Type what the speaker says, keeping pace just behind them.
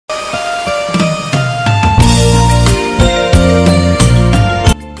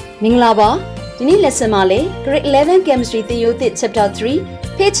မင်္ဂလာပါဒီနေ့ lesson မှာလေ grade 11 chemistry သင်ရိုးသစ် chapter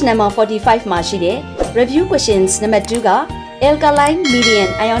 3 page number 45မှာရှိတဲ့ review questions number 2က alkaline medium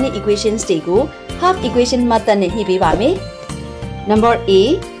ionic equations တွေကို half equation method နဲ့ညှိပေးပါမယ် number A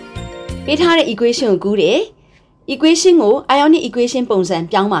ပေးထားတဲ့ equation ကိုကူးတယ် equation ကို ionic equation ပုံစံ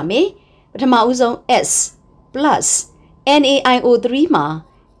ပြောင်းပါမယ်ပထမဦးဆုံး S plus NaIO3 မှာ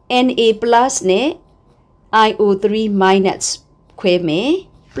Na plus နဲ့ IO3 minus ခွဲမယ်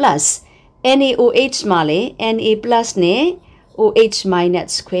plus NaOH မှာလေ Na plus နဲ့ OH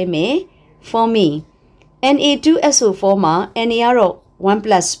minus ခွဲမယ် forming Na2SO4 မှာ Na ကတော့ 1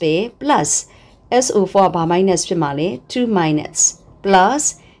 plus ပဲ plus SO4 ကဘာ minus ဖြစ်မှာလဲ 2 minus plus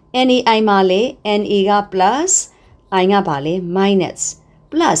NaI မှာလေ Na က plus I ကဘာလဲ minus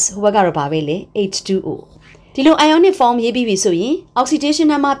plus ဟိုဘက်ကတော့ဘာပဲလဲ H2O ဒီလို ionic form ရေးပြီးပြီဆိုရင် oxidation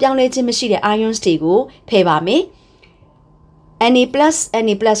မှာပြောင်းလဲခြင်းမရှိတဲ့ ions တွေကိုဖယ်ပါမယ် Na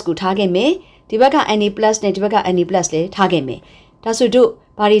plus ကိုထားခဲ့မယ်ဒီဘက်က Na plus နဲ့ဒီဘက်က Na plus လည်းထားခဲ့မယ်ဒါဆိုတို့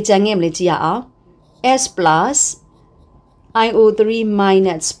ဘာတွေကြံခဲ့မလဲကြည့်ရအောင် S plus IO3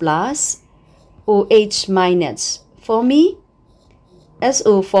 minus plus OH minus for me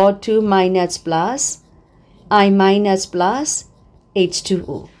SO4 2 minus plus I minus plus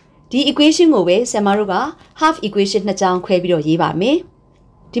H2O ဒီ equation ကိုပဲဆရာမတို့က half equation နှစ်ကြောင်းခွဲပြီးတော့ရေးပါမယ်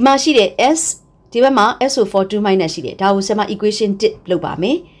ဒီမှာရှိတဲ့ Sဒီဘက်မှာ SO4 2 minus ရှိတယ်ဒါကိုဆရာမ equation 1လုပ်ပါမ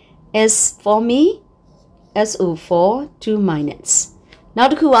ယ် S for me SO4 2 minus နောက်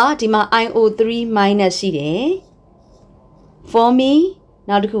တစ်ခုကဒီမှာ IO3 minus ရှိတယ် for me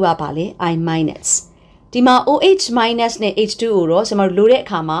နောက်တစ်ခုကပါလေ I minus ဒီမှာ OH minus နဲ့ H2O တော့ဆရာမတို့လိုတဲ့အ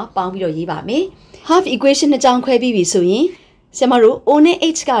ခါမှာပေါင်းပြီးတော့ရေးပါမယ် half equation နှစ်ကြောင်းခွဲပြီးပြီဆိုရင်ဆရာမတို့ O နဲ့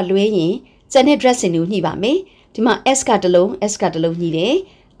H ကလွဲရင်ကျန်တဲ့ dressing ကိုညှိပါမယ်ဒီမှာ S ကတစ်လုံး S ကတစ်လုံးညှိတယ်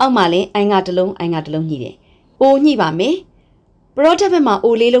အောက်မှာလည်း I ကတစ်လုံး I ကတစ်လုံးညှိတယ် O ညှိပါမယ် product ဘက်မှာ O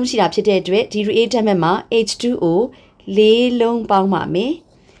လေးလုံးရှိတာဖြစ်တဲ့အတွက်ဒီ reactant ဘက်မှာ H2O လေးလုံးပေါင်းပါမယ်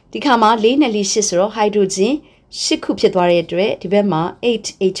ဒီခါမှာ4နဲ့4 8ဆိုတော့ hydrogen 8ခုဖြစ်သွားတဲ့အတွက်ဒီဘက်မှာ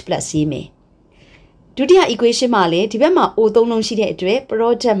 8H+ ရေးမယ်ဒုတိယ equation မှာလည်းဒီဘက်မှာ O 3လုံးရှိတဲ့အတွက်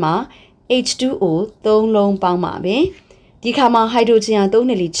product မှာ H2O 3လုံးပေါင်းပါမယ်ဒီခါမှာ hydrogen က3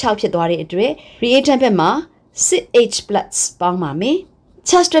နဲ့6ဖြစ်သွားတဲ့အတွက် reactant ဘက်မှာ 6H+ ပေါင်းပါမယ်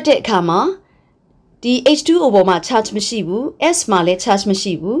charge တက်တဲ့အခါမှာဒီ H2O ပေါ်မှာ charge မရှိဘူး S မှာလည်း charge မ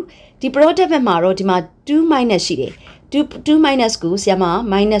ရှိဘူးဒီ product ဘက်မှာတော့ဒီမှာ2 minus ရှိတယ်2 minus ကိုဆရာမ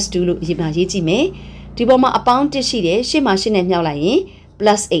minus 2လို့ရေးကြည့်မယ်ဒီပေါ်မှာအပေါင်း1ရှိတယ်ရှေ့မှာ8နဲ့မြှောက်လိုက်ရင်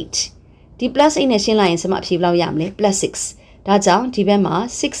plus 8ဒီ plus 8နဲ့ရှင်းလိုက်ရင်ဆရာမအဖြေဘယ်လောက်ရမလဲ plus 6ဒါကြောင့်ဒီဘက်မှာ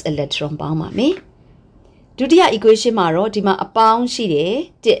6 electron ပေါင်းပါမယ်ဒုတိယ equation မှာတော့ဒီမှာအပေါင်းရှိတယ်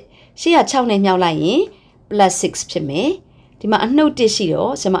1ရှေ့က6နဲ့မြှောက်လိုက်ရင် plus 6ဖြစ်မယ်ဒီမှာအနှုတ်1ရှိ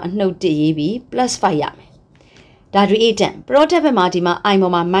တော့ဆရာမအနှုတ်1ရေးပြီး plus 5ရမယ်ဒါ reactant product ဘက်မှာဒီမှာ I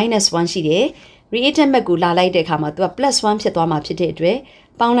ပေါ်မှာ minus 1ရှိတယ် reactant ဘက်ကိုလာလိုက်တဲ့အခါမှာသူက plus 1ဖြစ်သွားမှာဖြစ်တဲ့အတွက်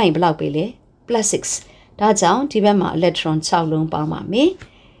ပေါင်းလိုက်ဘယ်လောက်ပဲလဲ plus 6ဒါကြောင့်ဒီဘက်မှာ electron 6လုံးပေါင်းပါမယ်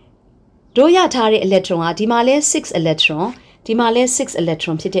တို့ရထားတဲ့ electron ကဒီမှာလဲ6 electron ဒီမှာလဲ6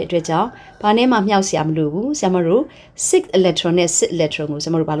 electron ဖြစ်တဲ့အတွက်ကြောင့်ဘာနဲ့မှမြှောက်စရာမလိုဘူးဆရာမတို့6 electron နဲ့6 electron ကိုဆ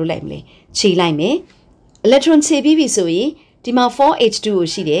ရာမတို့ဘာလုပ်လိုက်မလဲခြေလိုက်မယ် electron ခြေပြီးပြီဆိုရင်ဒီမှာ 4H2O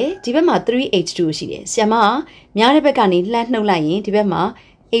ရှိတယ်ဒီဘက်မှာ 3H2O ရှိတယ်ဆရာမများတဲ့ဘက်ကနေလှမ်းနှုတ်လိုက်ရင်ဒီဘက်မှာ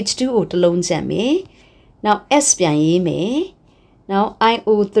H2O တစ်လုံးကျန်မယ်နောက် S ပြန်ရေးမယ်နောက်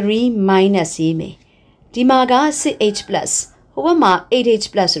IO3 minus ရေးမယ်ဒီမှာက 6H+ ဟိုဘက်မှာ 8H+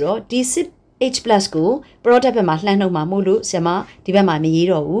 ဆိုတော့ဒီ 6H+ ကို product ဘက်မှာလှမ်းနှုတ်မှာမို့လို့ဆရာမဒီဘက်မှာမရေး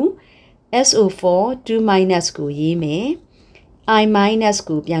တော့ဘူး SO4 2 minus ကိုရေးမယ် I minus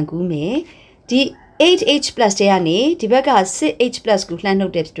ကိုပြန်ကူးမယ်ဒီ 8H+ တဲ့ကနေဒီဘက်က 6H+ ကိုလှမ်းနှု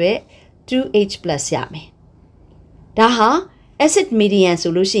တ်တဲ့အတွက် 2H+ ရမယ်ဒါဟာ acid medium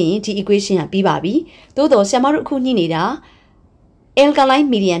ဆိုလို့ရှိရင်ဒီ equation ကပြီးပါပြီသို့တော့ဆရာမတို့အခုညှိနေတာ alkaline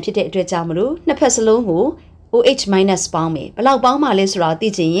medium ဖြစ်တဲ့အတွက်ကြောင့်မလို့နှစ်ဖက်စလုံးကို OH minus ပေါင်းမယ်ဘယ်လောက်ပေါင်းမှလဲဆိုတော့သိ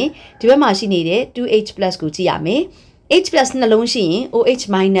ချင်ရင်ဒီဘက်မှာရှိနေတဲ့ 2H+ ကိုကြည့်ရမယ် H+ နှလုံးရှိရင် OH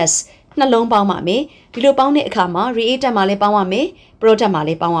minus နှလုံးပေါင်းပါမယ်ဒီလိုပေါင်းတဲ့အခါမှာ reactant မှာလည်းပေါင်းပါမယ် product မှာလ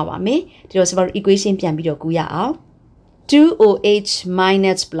ည်းပေါင်းပါမယ်ဒီတော့ဆရာတို့ equation ပြန်ပြီးတော့ကူးရအောင် 2OH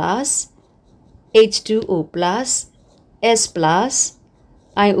minus plus H2O plus S plus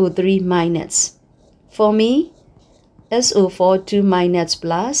IO3 minus for me SO4 2 minus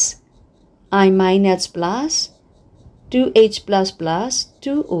plus I minus plus 2H plus plus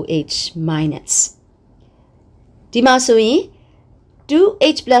 2OH minus ဒီမှာဆိုရင်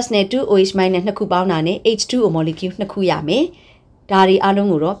 2H plus နဲ့ 2OH minus နှစ်ခုပေါင်းတာနဲ့ H2O molecule နှစ်ခုရမယ်ဒါတွေအားလုံး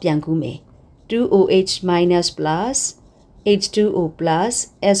ကိုတော့ပြန်ကူးမယ် 2OH minus plus H2O plus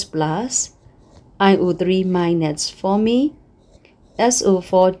S plus IO3 minus for me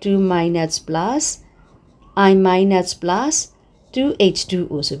SO4 2 minus plus I minus plus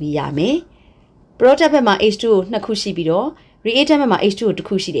 2H2O ဆိုပြီးရမယ် product ဘက်မှာ H2O နှစ်ခုရှိပြီးတော့ reactant ဘက်မှာ H2O တစ်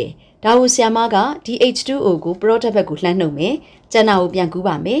ခုရှိတယ်ဒါကိုဆရာမကဒီ H2O ကို product ဘက်ကိုလှမ်းနှုတ်မယ်ကျန်တာကိုပြန်ကူး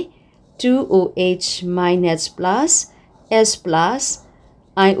ပါမယ် 2OH minus plus S plus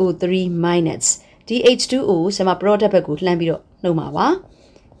IO3 minus ဒီ H2O ဆရာမ product ဘက်ကိုလှမ်းပြီးတော့နှုတ်မှာပါ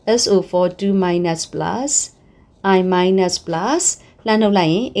SO4 2 minus plus I minus plus လှမ်းနှုတ်လို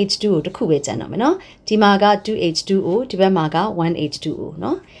က်ရင် H2O တစ်ခုပဲကျန်တော့မယ်နော်ဒီမှာက 2H2O ဒီဘက်မှာက 1H2O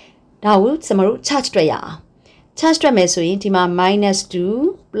နော်ဒါကိုဆရာမတို့ charge တွက်ရအောင် charge တွက်မယ်ဆိုရင်ဒီမှာ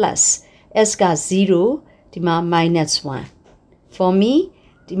 -2 plus S က0ဒီမှာ -1 for me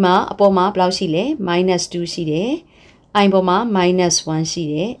ဒီမှာအပေါ်မှာဘယ်လောက်ရှိလဲ -2 ရှိတယ် I ပေါ်မှာ -1 ရှိ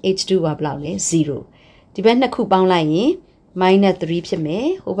တယ် H2 ကဘယ်လောက်လဲ0ဒီဘက်နှစ်ခုပေါင်းလိုက်ရင် -3 ဖြစ်မယ်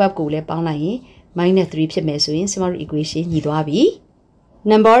ဟိုဘက်ကိုလည်းပေါင်းလိုက်ရင် -3 ဖြစ်မယ်ဆိုရင်ဆရာမတို့ equation ညီသွားပြီ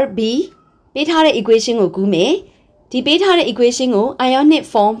number B ပေးထားတဲ့ equation ကိုကူးမယ်ဒီပေးထားတဲ့ equation ကို ionic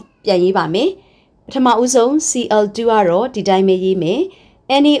form ပြန်ရေးပါမယ်ပထမဦးဆုံး Cl2 ကတော့ဒီတိုင်းပဲရေးမယ်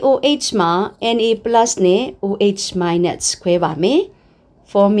NaOH မှာ Na+ နဲ့ OH- ခွဲပါမယ်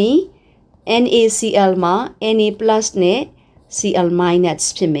for me NaCl မှာ Na+ နဲ့ Cl-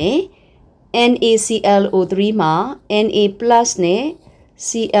 ဖြစ်မယ် NaClO3 မှာ Na+ နဲ့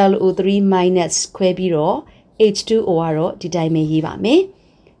ClO3- ခွဲပြီးတော့ H2O ကတော့ဒီတိုင်းပဲရေးပါမယ်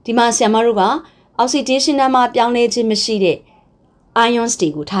ဒီမှာဆရာမတို့က oxidation မှာပြောင်းလဲခြင်းမရှိတဲ့ ions တွေ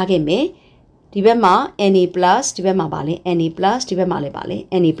ကိုထားခဲ့မယ်ဒီဘက်မှာ Na+ ဒီဘက်မှာပါလဲ Na+ ဒီဘက်မှာလည်းပါလဲ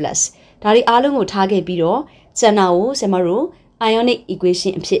Na+ ဒါတွေအားလုံးကိုထားခဲ့ပြီးတော့ကျန်တာကိုဆရာမတို့ ionic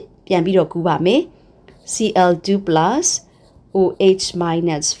equation အဖြစ်ပြန်ပြီးတော့ကူးပါမယ် Cl2 plus OH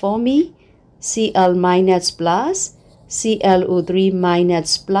minus for me Cl minus plus ClO3 minus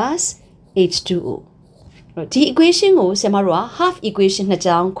plus H2O ဒီ equation ကိုဆရာမတို့က half equation နှစ်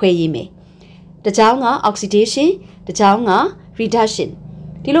ကြောင်းခွဲရေးမယ်တစ်ကြောင်းက oxidation တစ်ကြောင်းက reduction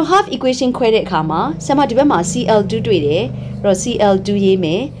ဒီလို half equation ခွဲတဲ့အခါမှာဆရာမဒီဘက်မှာ Cl2 တွေ့တယ်အဲ့တော့ Cl2 ရေးမ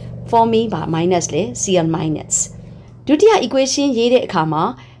ယ် for me ပါ minus လေ Cl minus ဒုတိယ equation ရေးတဲ့အခါမှာ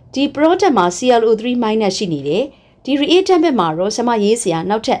ဒီ product မှာ ClO3 minus ရှိနေတယ်ဒီ reactant ဘက်မှာတော့ဆရာမရေးစရာ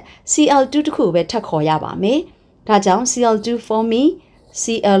နောက်ထပ် Cl2 တခုပဲထပ်ခေါ်ရပါမယ်ဒါကြောင့် Cl2 for me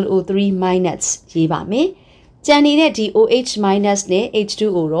ClO3 minus ရေးပါမယ်ကျန်နေတဲ့ဒီ OH minus နဲ့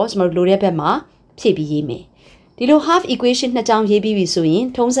H2O တော့ကျွန်တော်တို့လိုတဲ့ဘက်မှာဖြည့်ပြီးရေးမယ်ဒီလို half equation နှစ်ကြောင်းရေးပြီးပြီဆိုရင်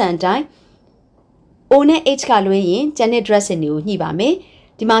ထုံးစံအတိုင်း O နဲ့ H ကလွှဲရင်ကျန်တဲ့ dressing တွေကိုညှိပါမယ်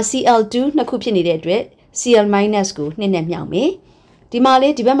ဒီမှာ Cl2 နှစ်ခုဖြစ်နေတဲ့အတွက် Cl minus ကို2နဲ့မြှောက်မယ်ဒီမှာလေ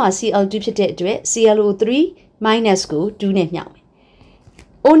ဒီဘက်မှာ Cl2 ဖြစ်တဲ့အတွက် ClO3 minus ကို2နဲ့မြှောက်မယ်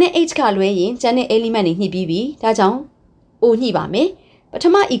O နဲ့ H ကလွှဲရင်ကျန်တဲ့ element တွေညှိပြီးပြီဒါကြောင့် O ညှိပါမယ်ပထ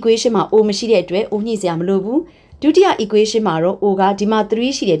မ equation မှာ O မရှိတဲ့အတွက် O ညှိစရာမလိုဘူးဒုတိယ equation မှာတော့ O ကဒီမှာ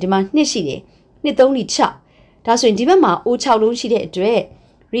3ရှိတယ်ဒီမှာ2ရှိတယ်2 3 6ဒါဆိုရင်ဒီဘက်မှာ O 6လုံးရှိတဲ့အတွက်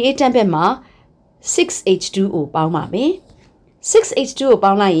reactant ဘက်မှာ 6H2O ပေါင်းပါမယ် 6H2O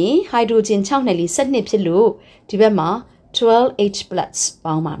ပေါင်းလိုက်ရင် hydrogen 6နဲ့12ဖြစ်လို့ဒီဘက်မှာ 12H+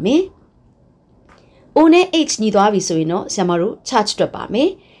 ပေါင်းပါမယ် O နဲ့ H ညီသွားပြီဆိုရင်တော့ဆရာမတို့ charge တွက်ပါမယ်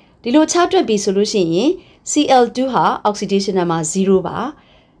ဒီလို charge တွက်ပြီဆိုလို့ရှိရင် Cl2 ဟာ oxidation မှာ0ပါ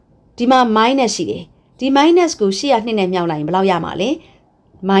ဒီမှာ minus ရှိတယ်ဒီ minus ကိုရှေ့ရ2နဲ့မြှောက်လိုက်ရင်ဘယ်လောက်ရမှာလဲ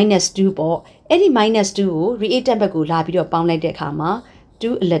 -2 ပေါ့အဲ့ဒီ -2 ကို reactant ဘက်ကိုလာပြီးတော့ပေါင်းလိုက်တဲ့အခါမှာ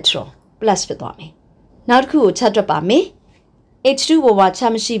2 electron plus ဖြစ်သွားမယ်နောက်တစ်ခုကို charge တွက်ပါမယ် H2 ပေါ်မှာ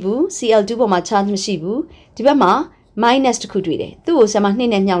charge မရှိဘူး Cl2 ပေါ်မှာ charge မရှိဘူးဒီဘက်မှာ minus တစ်ခုတွေ့တယ်သူ့ကိုဆရာမ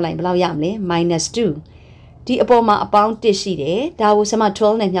2နဲ့မြှောက်လိုက်ဘယ်လောက်ရမလဲ -2 ဒီအပေါ်မှာအပေါင်း1ရှိတယ်ဒါကိုဆရာမ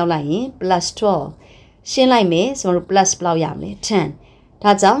12နဲ့မြှောက်လိုက်ရင် +12 ရှင်းလိုက်မယ်ဆရာမတို့ plus ဘယ်လောက်ရမလဲ10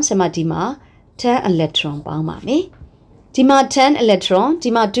ဒါကြောင့်ဆရာမဒီမှာ10 electron ပေါင်းပါမယ်ဒီမှာ10 electron ဒီ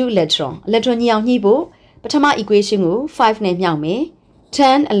မှာ2 electron ညီအောင်ညှိဖို့ပထမ equation ကို5နဲ့မြှောက်မယ်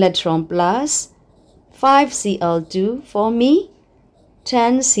10 electron plus 5Cl2 for me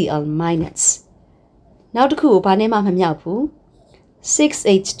 10Cl minus နောက်တစ်ခုကိုဘာနဲ့မှမမြှောက်ဘူး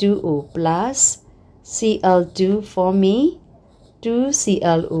 6H2O plus Cl2 for me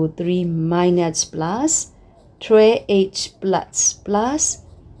 2ClO3 minus plus 12H plus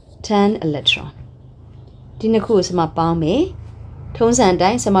 10 electron ဒီနှစ်ခုကိုစမပေါင်းမယ်ထုံးစံအ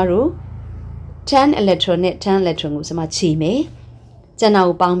တိုင်းစမတို့10 electron နဲ့10 electron ကိုစမချီမယ်ကျန်တာ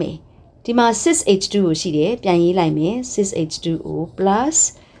ကိုပေါင်းမယ်ဒီမှာ 6H2 ကိုရှိတယ်ပြန်ရေးလိုက်မယ် 6H2O plus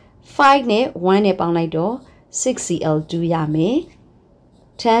 5နဲ့1နဲ့ပေါင်းလိုက်တော့ 6Cl2 ရမယ်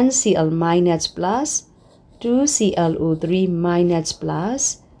 10Cl minus plus 2ClO3 minus plus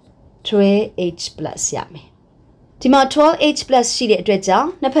 12H plus ရမယ်ဒီမှာ 12H plus ရှိတဲ့အတွက်ကြောင့်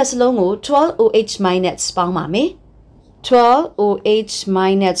နှစ်ဖက်စလုံးကို 12OH minus ပေါင်းပါမယ် 12OH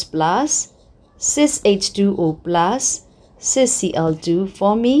minus plus 6H2O plus 6Cl2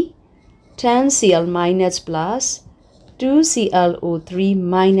 for me, 10Cl minus plus 2ClO3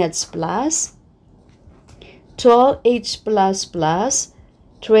 minus plus 12H plus plus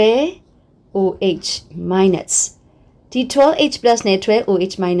 12OH minus. The 12H plus နဲ့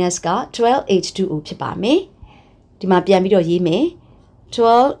 12OH minus က 12H2O ဖြစ်ပါမယ်။ဒီမှာပြန်ပြီးတော့ရေးမယ်။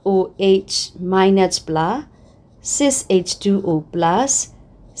 12OH minus plus 6H2O plus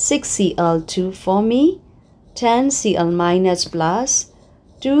 6Cl2 for me, 10Cl minus plus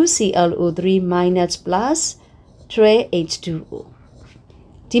 2ClO3 minus plus 12H2O.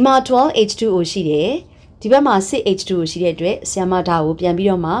 ဒီမှာ 12H2O ရှိတယ်။ဒီဘက်မှာ 6H2O ရှိတဲ့အတွက်ဆရာမဒါကိုပြန်ပြီး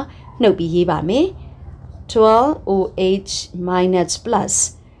တော့မှနှုတ်ပြီးရေးပါမယ်။ 12OH minus plus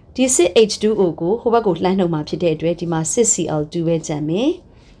ဒီ 6H2O ကိုဟိုဘက်ကိုလှမ်းနှုတ်မှာဖြစ်တဲ့အတွက်ဒီမှာ 6Cl2 ပဲကျန်မယ်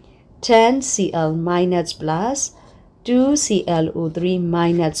။ 10Cl minus plus 2ClO3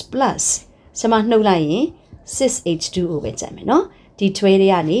 minus plus ဆရာမနှုတ်လိုက်ရင် 6H2O ပဲကျန်မယ်နော်။ဒီ12တွေ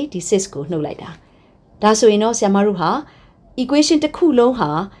ကနေဒီ6ကိုနှုတ်လိုက်တာ။ဒါဆိုရင်တော့ဆရာမတို့ဟာ equation တစ်ခုလုံးဟာ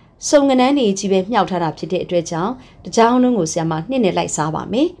စုံငနန်းတွေကြီးပဲမြှောက်ထားတာဖြစ်တဲ့အတွက်ကြောင့်တကြောင်လုံးကိုဆရာမနှစ်နဲ့လိုက်စားပါ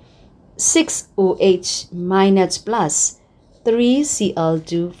မယ်။ 6OH minus plus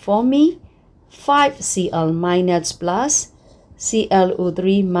 3Cl2 for me, 5Cl minus plus ClO3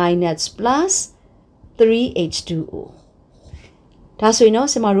 minus plus 3H2O. ဒါဆိုရင်တော့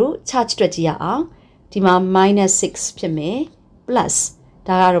ဆရာမတို့ charge တွက်ကြည့်ရအောင်ဒီမှာ minus 6ဖြစ်မယ် plus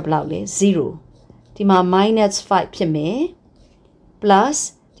ဒါကတော့ဘယ်လောက်လဲ0ဒီမှာ minus 5ဖြစ်မယ် plus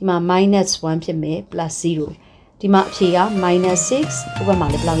ဒီမှာ minus 1ဖြစ်မယ် plus 0ဒီမှာအဖြေက minus 6ဟိုဘက်မှာ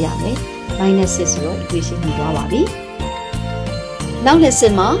လည်းဘယ်လောက်ရမလဲ minus 6ဆိုတော့ equation ပြီးသွားပါပြီနောက်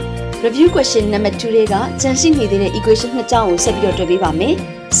lesson မှာ review question number 2တွေကကြံရှိနေသေးတဲ့ equation နှစ်ကြောင်းကိုဆက်ပြီးတော့တွေ့ပေးပါမယ်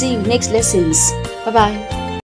see you next lessons bye bye